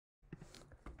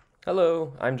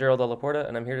Hello, I'm Gerald Delaporta,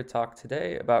 and I'm here to talk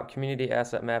today about community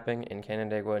asset mapping in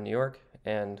Canandaigua, New York,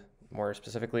 and more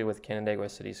specifically with Canandaigua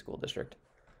City School District.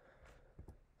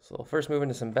 So we'll first move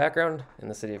into some background in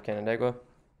the city of Canandaigua.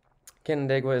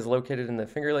 Canandaigua is located in the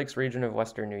Finger Lakes region of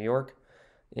western New York.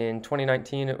 In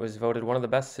 2019, it was voted one of the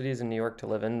best cities in New York to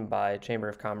live in by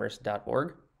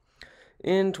chamberofcommerce.org.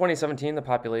 In 2017, the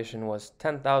population was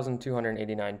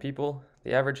 10,289 people.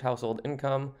 The average household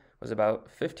income was about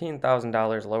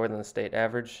 $15,000 lower than the state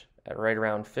average at right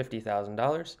around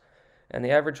 $50,000, and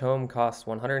the average home costs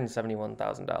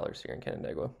 $171,000 here in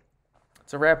Canandaigua.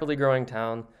 It's a rapidly growing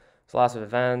town. There's lots of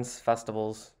events,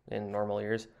 festivals in normal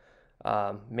years.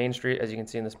 Main Street, as you can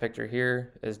see in this picture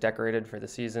here, is decorated for the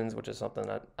seasons, which is something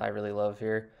that I really love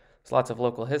here. There's lots of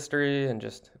local history and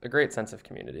just a great sense of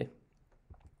community.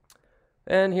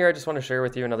 And here I just want to share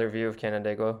with you another view of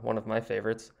Canandaigua, one of my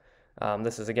favorites.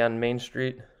 This is again Main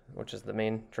Street, which is the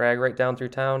main drag right down through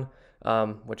town,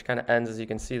 which kind of ends, as you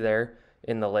can see there,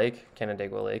 in the lake,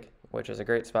 Canandaigua Lake, which is a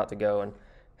great spot to go and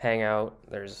hang out.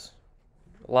 There's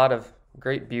a lot of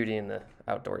great beauty in the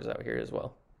outdoors out here as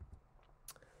well.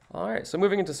 All right, so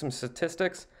moving into some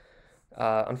statistics.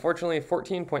 Unfortunately,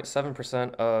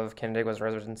 14.7% of Canandaigua's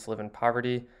residents live in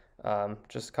poverty.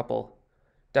 Just a couple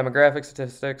demographic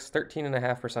statistics: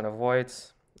 13.5% of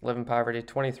whites live in poverty,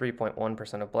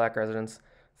 23.1% of black residents,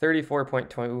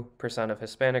 34.2% of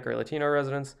Hispanic or Latino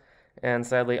residents, and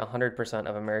sadly 100%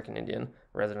 of American Indian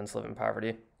residents live in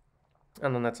poverty.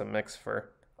 And then that's a mix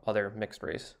for other mixed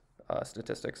race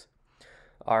statistics.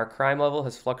 Our crime level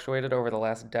has fluctuated over the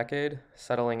last decade,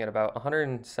 settling at about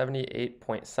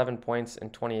 178.7 points in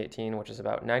 2018, which is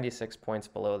about 96 points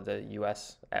below the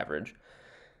US average.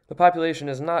 The population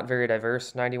is not very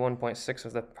diverse.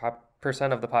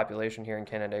 91.6% of the population here in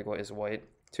Canandaigua is white,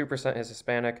 2% is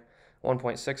Hispanic,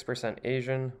 1.6%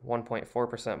 Asian,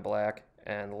 1.4% Black,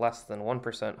 and less than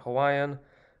 1% Hawaiian,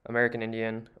 American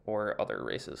Indian, or other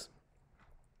races.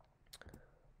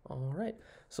 All right,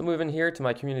 so moving here to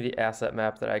my community asset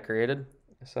map that I created.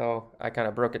 So I kind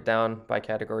of broke it down by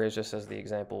categories just as the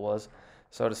example was.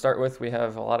 So to start with, we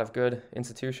have a lot of good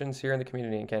institutions here in the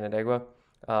community in Canandaigua.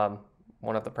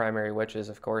 One of the primary which is,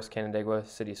 of course, Canandaigua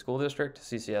City School District,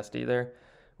 CCSD there.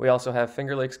 We also have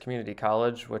Finger Lakes Community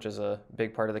College, which is a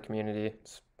big part of the community.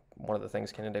 It's one of the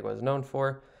things Canandaigua is known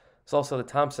for. It's also the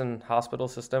Thompson Hospital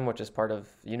System, which is part of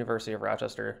University of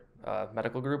Rochester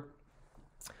Medical Group.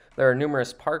 There are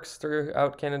numerous parks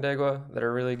throughout Canandaigua that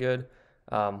are really good.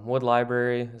 Wood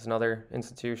Library is another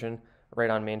institution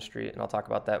right on Main Street, and I'll talk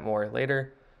about that more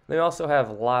later. They also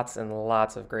have lots and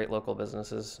lots of great local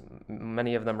businesses,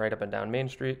 many of them right up and down Main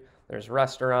Street. There's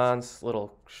restaurants,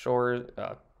 little stores,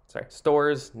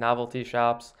 novelty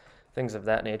shops, things of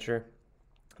that nature.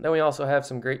 Then we also have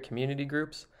some great community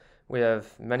groups. We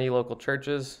have many local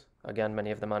churches, again,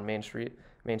 many of them on Main Street.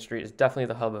 Main Street is definitely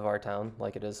the hub of our town,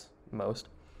 like it is most.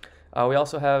 We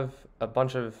also have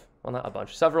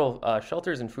several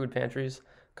shelters and food pantries.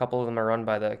 A couple of them are run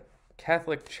by the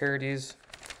Catholic Charities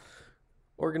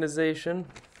organization.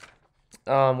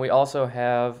 We also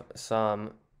have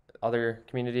some other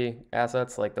community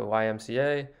assets like the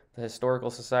YMCA, the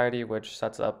Historical Society, which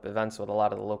sets up events with a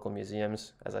lot of the local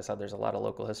museums. As I said, there's a lot of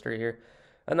local history here.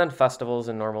 And then festivals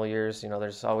in normal years.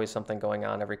 There's always something going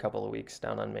on every couple of weeks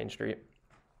down on Main Street.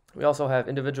 We also have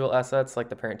individual assets like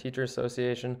the Parent-Teacher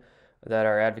Association that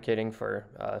are advocating for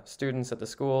students at the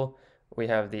school. We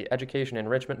have the Education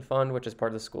Enrichment Fund, which is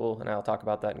part of the school, and I'll talk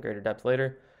about that in greater depth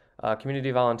later.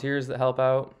 Community volunteers that help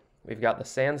out. We've got the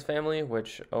Sands family,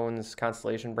 which owns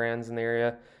Constellation brands in the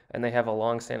area, and they have a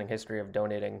long-standing history of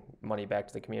donating money back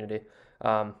to the community.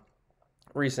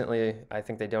 Recently, I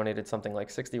think they donated something like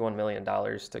 $61 million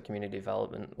to community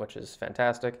development, which is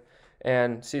fantastic.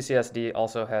 And CCSD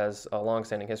also has a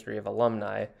long-standing history of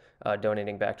alumni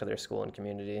donating back to their school and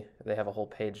community. They have a whole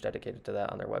page dedicated to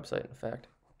that on their website, in fact.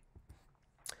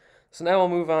 So now we'll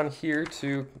move on here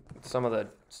to some of the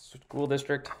school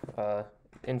district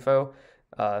info.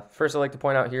 First, I'd like to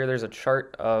point out here there's a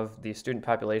chart of the student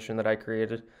population that I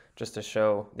created just to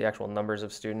show the actual numbers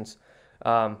of students.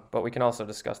 But we can also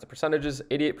discuss the percentages.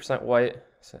 88% white,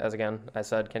 as again, I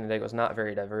said, Canandaigua is not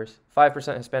very diverse.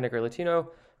 5% Hispanic or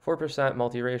Latino, 4%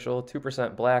 multiracial,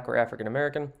 2% Black or African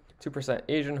American, 2%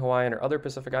 Asian, Hawaiian, or other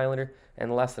Pacific Islander,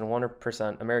 and less than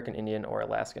 1% American Indian or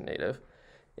Alaskan Native.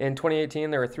 In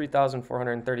 2018, there were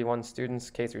 3,431 students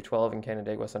K through 12 in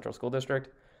Canandaigua Central School District.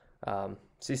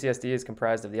 CCSD is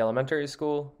comprised of the elementary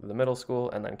school, the middle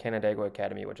school, and then Canandaigua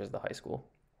Academy, which is the high school.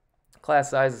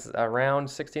 Class size is around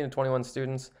 16 to 21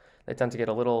 students. They tend to get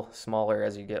a little smaller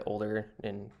as you get older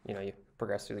and you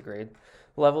progress through the grade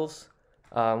levels.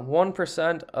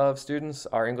 1% of students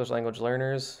are English language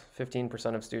learners,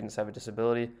 15% of students have a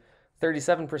disability,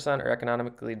 37% are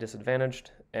economically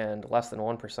disadvantaged, and less than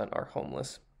 1% are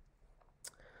homeless.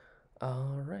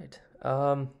 All right.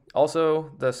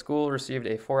 Also, the school received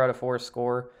a 4 out of 4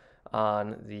 score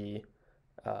on the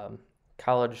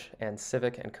college and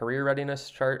civic and career readiness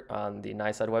chart on the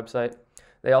NYSED website.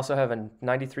 They also have a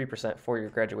 93% four-year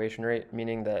graduation rate,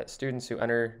 meaning that students who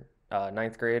enter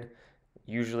ninth grade,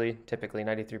 typically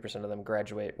 93% of them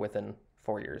graduate within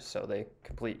 4 years, so they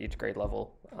complete each grade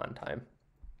level on time.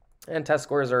 And test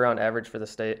scores are around average for the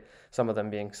state, some of them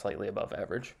being slightly above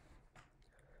average.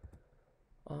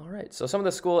 All right, so some of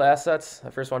the school assets.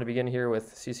 I first want to begin here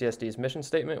with CCSD's mission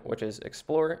statement, which is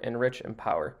explore, enrich,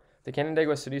 empower. The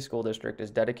Canandaigua City School District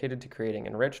is dedicated to creating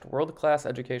enriched, world-class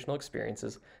educational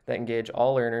experiences that engage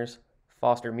all learners,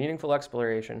 foster meaningful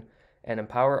exploration, and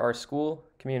empower our school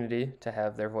community to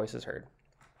have their voices heard.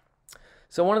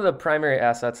 So one of the primary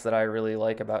assets that I really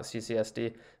like about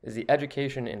CCSD is the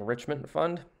Education Enrichment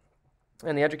Fund.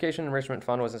 And the Education Enrichment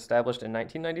Fund was established in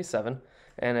 1997,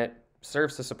 and it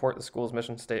serves to support the school's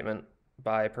mission statement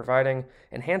by providing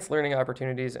enhanced learning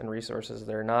opportunities and resources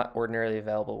that are not ordinarily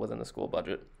available within the school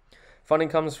budget. Funding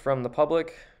comes from the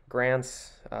public,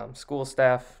 grants, school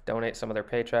staff donate some of their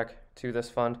paycheck to this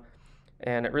fund,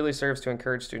 and it really serves to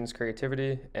encourage students'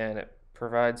 creativity, and it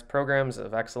provides programs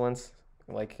of excellence,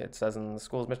 like it says in the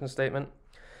school's mission statement.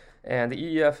 And the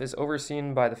EEF is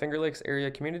overseen by the Finger Lakes Area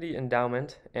Community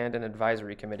Endowment and an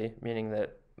advisory committee, meaning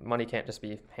that money can't just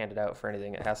be handed out for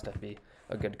anything, it has to be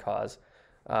a good cause.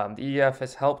 The EEF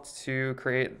has helped to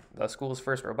create the school's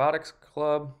first robotics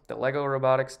club, the Lego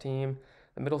robotics team,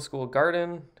 the middle school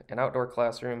garden, an outdoor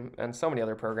classroom, and so many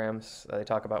other programs that they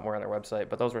talk about more on their website,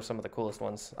 but those were some of the coolest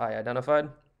ones I identified.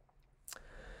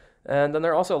 And then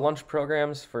there are also lunch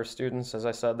programs for students. As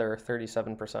I said, there are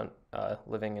 37%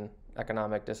 living in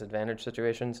economic disadvantage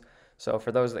situations. So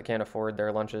for those that can't afford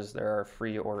their lunches, there are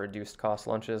free or reduced cost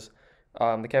lunches.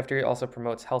 The cafeteria also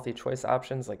promotes healthy choice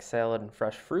options like salad and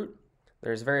fresh fruit.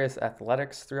 There's various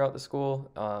athletics throughout the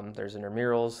school. There's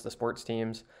intramurals, the sports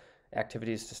teams,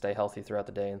 activities to stay healthy throughout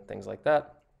the day, and things like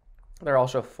that. There are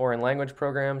also foreign language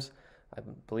programs. I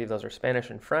believe those are Spanish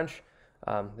and French.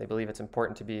 They believe it's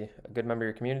important to be a good member of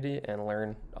your community and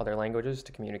learn other languages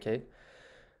to communicate.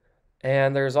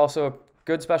 And there's also a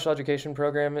good special education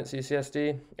program at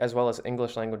CCSD, as well as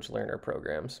English language learner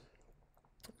programs.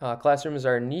 Classrooms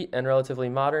are neat and relatively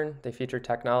modern. They feature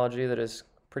technology that is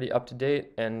pretty up to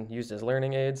date and used as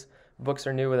learning aids. Books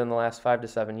are new within the last 5 to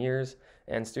 7 years,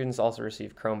 and students also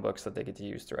receive Chromebooks that they get to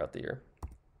use throughout the year.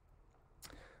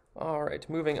 All right,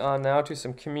 moving on now to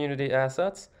some community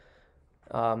assets.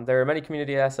 There are many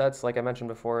community assets, like I mentioned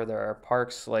before. There are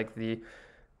parks like the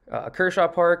Kershaw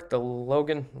Park, the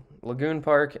Lagoon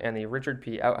Park, and the Richard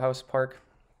P. Outhouse Park.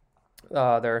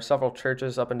 There are several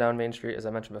churches up and down Main Street, as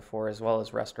I mentioned before, as well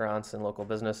as restaurants and local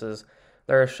businesses.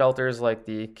 There are shelters like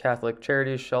the Catholic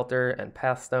Charities Shelter and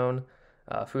Pathstone,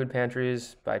 food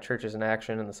pantries by Churches in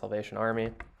Action and the Salvation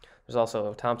Army. There's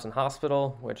also Thompson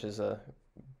Hospital, which is a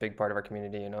big part of our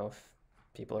community. You know, if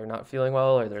people are not feeling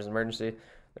well or there's an emergency,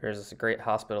 there's a great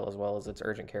hospital as well as its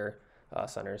urgent care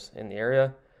centers in the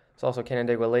area. There's also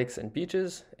Canandaigua Lakes and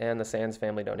Beaches and the Sands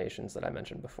Family Donations that I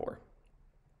mentioned before.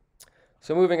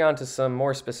 So moving on to some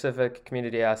more specific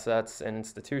community assets and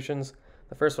institutions.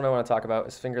 The first one I want to talk about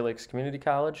is Finger Lakes Community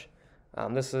College.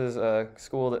 This is a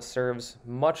school that serves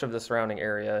much of the surrounding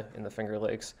area in the Finger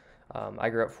Lakes. I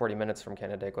grew up 40 minutes from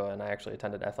Canandaigua, and I actually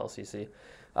attended FLCC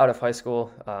out of high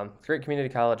school. Great community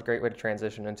college, great way to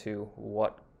transition into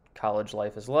what college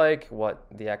life is like, what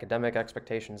the academic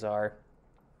expectations are,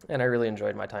 and I really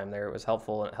enjoyed my time there. It was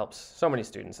helpful, and it helps so many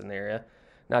students in the area,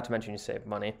 not to mention you save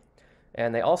money.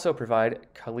 And they also provide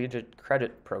collegiate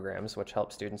credit programs, which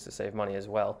help students to save money as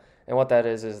well. And what that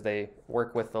is they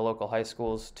work with the local high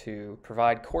schools to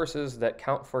provide courses that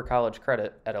count for college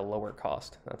credit at a lower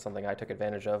cost. That's something I took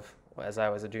advantage of as I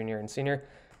was a junior and senior,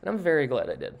 and I'm very glad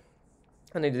I did.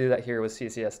 And they do that here with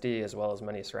CCSD as well as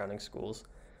many surrounding schools.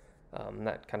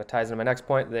 That kind of ties into my next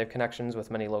point. They have connections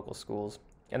with many local schools.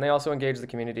 And they also engage the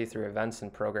community through events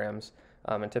and programs.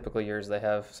 In typical years, they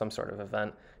have some sort of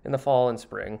event in the fall and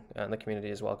spring, and the community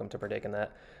is welcome to partake in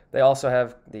that. They also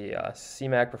have the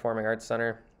CMAC Performing Arts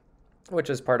Center, which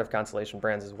is part of Constellation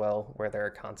Brands as well, where there are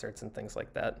concerts and things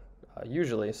like that,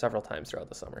 usually several times throughout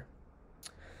the summer.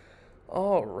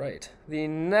 All right, the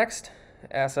next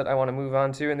asset I want to move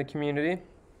on to in the community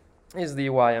is the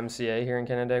YMCA here in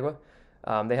Canandaigua.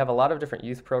 They have a lot of different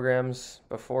youth programs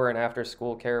before and after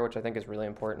school care, which I think is really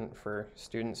important for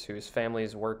students whose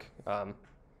families work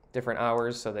different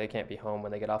hours, so they can't be home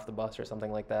when they get off the bus or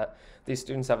something like that. These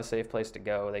students have a safe place to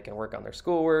go. They can work on their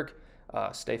schoolwork,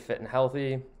 stay fit and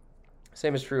healthy.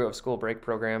 Same is true of school break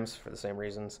programs for the same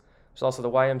reasons. There's also the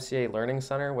YMCA Learning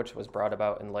Center, which was brought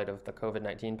about in light of the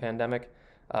COVID-19 pandemic.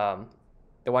 The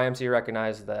YMCA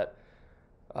recognized that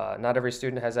not every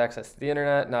student has access to the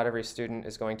internet. Not every student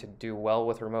is going to do well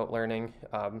with remote learning,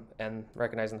 and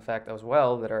recognizing the fact as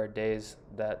well that there are days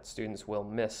that students will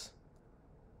miss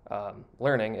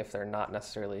learning if they're not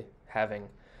necessarily having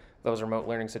those remote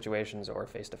learning situations or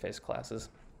face-to-face classes.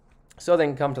 So they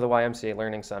can come to the YMCA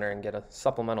Learning Center and get a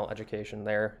supplemental education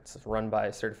there. It's run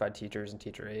by certified teachers and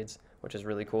teacher aides, which is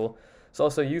really cool. There's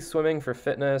also youth swimming for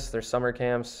fitness. There's summer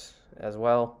camps as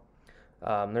well.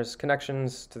 There's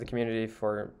connections to the community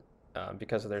for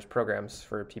because there's programs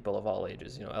for people of all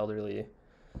ages, elderly.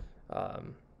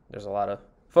 There's a lot of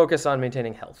focus on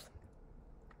maintaining health.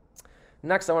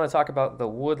 Next, I want to talk about the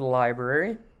Wood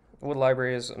Library. The Wood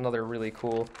Library is another really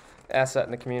cool asset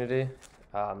in the community.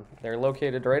 They're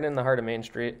located right in the heart of Main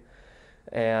Street,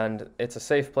 and it's a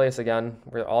safe place, again,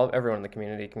 where everyone in the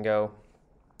community can go.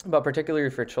 But particularly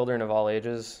for children of all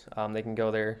ages, they can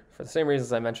go there for the same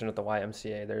reasons I mentioned with the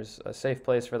YMCA. There's a safe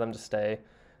place for them to stay,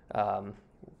 come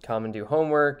and do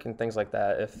homework and things like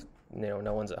that if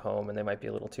no one's at home and they might be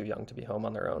a little too young to be home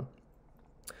on their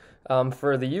own.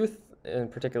 For the youth,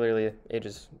 and particularly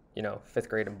ages 5th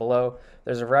grade and below,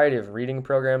 there's a variety of reading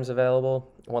programs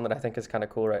available. One that I think is kind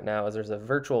of cool right now is there's a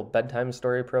virtual bedtime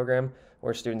story program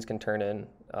where students can turn in,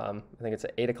 I think it's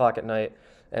at 8 o'clock at night,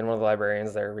 and one of the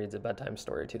librarians there reads a bedtime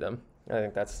story to them. I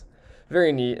think that's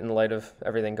very neat in light of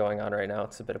everything going on right now.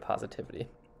 It's a bit of positivity.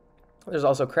 There's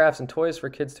also crafts and toys for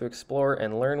kids to explore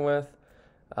and learn with.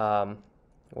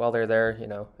 While they're there,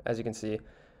 as you can see,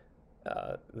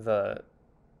 the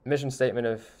mission statement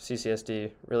of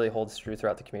CCSD really holds true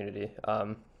throughout the community,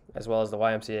 as well as the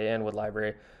YMCA and Wood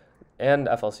Library and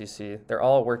FLCC. They're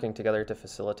all working together to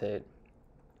facilitate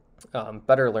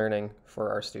better learning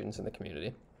for our students in the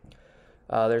community.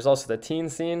 There's also the teen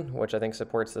scene, which I think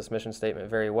supports this mission statement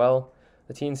very well.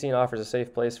 The teen scene offers a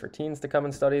safe place for teens to come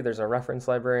and study. There's a reference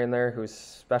librarian there who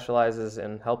specializes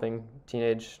in helping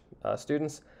teenage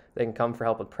students. They can come for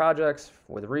help with projects,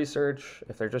 with research.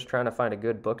 If they're just trying to find a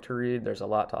good book to read, there's a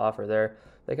lot to offer there.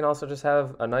 They can also just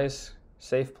have a nice,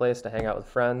 safe place to hang out with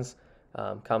friends,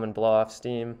 come and blow off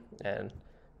steam, and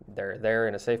they're there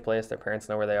in a safe place. Their parents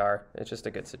know where they are. It's just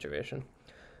a good situation.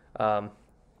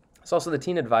 It's also the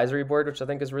Teen Advisory Board, which I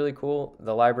think is really cool.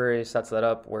 The library sets that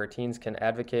up where teens can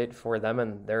advocate for them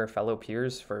and their fellow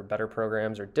peers for better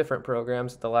programs or different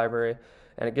programs at the library,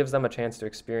 and it gives them a chance to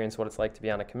experience what it's like to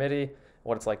be on a committee,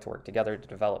 what it's like to work together to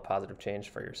develop positive change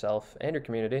for yourself and your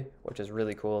community, which is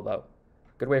really cool a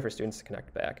good way for students to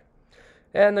connect back.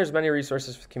 And there's many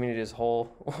resources for the community as a whole.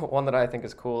 One that I think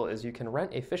is cool is you can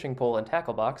rent a fishing pole and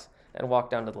tackle box and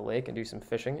walk down to the lake and do some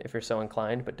fishing if you're so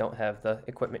inclined but don't have the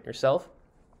equipment yourself.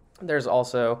 There's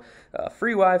also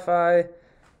free Wi-Fi.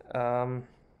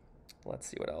 Let's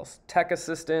see what else. Tech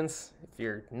assistance. If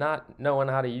you're not knowing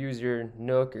how to use your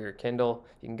Nook or your Kindle,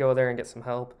 you can go there and get some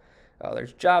help.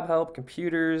 There's job help,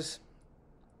 computers,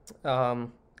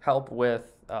 help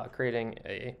with creating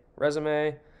a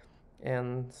resume,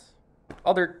 and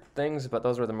other things, but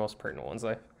those were the most pertinent ones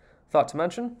I thought to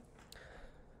mention.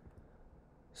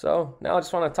 So now I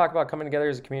just want to talk about coming together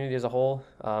as a community as a whole.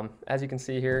 As you can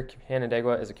see here,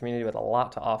 Canandaigua is a community with a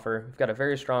lot to offer. We've got a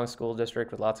very strong school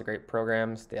district with lots of great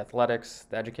programs, the athletics,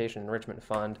 the Education Enrichment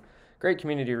Fund, great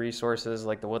community resources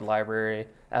like the Wood Library,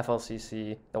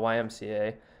 FLCC, the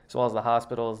YMCA, as well as the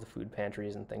hospitals, the food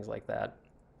pantries, and things like that.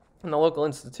 And the local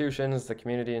institutions, the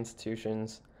community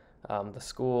institutions, the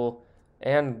school,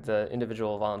 and the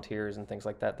individual volunteers and things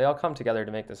like that, they all come together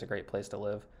to make this a great place to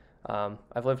live.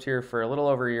 I've lived here for a little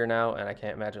over a year now, and I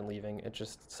can't imagine leaving. It's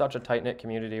just such a tight-knit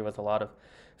community with a lot of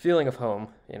feeling of home.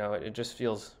 It just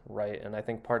feels right, and I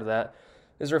think part of that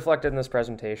is reflected in this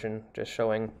presentation, just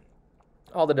showing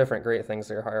all the different great things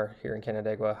there are here in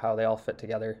Canandaigua, how they all fit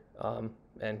together.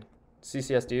 And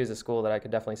CCSD is a school that I could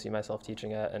definitely see myself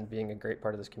teaching at and being a great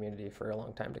part of this community for a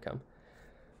long time to come.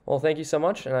 Well, thank you so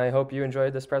much, and I hope you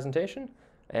enjoyed this presentation,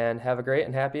 and have a great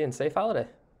and happy and safe holiday.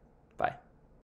 Bye.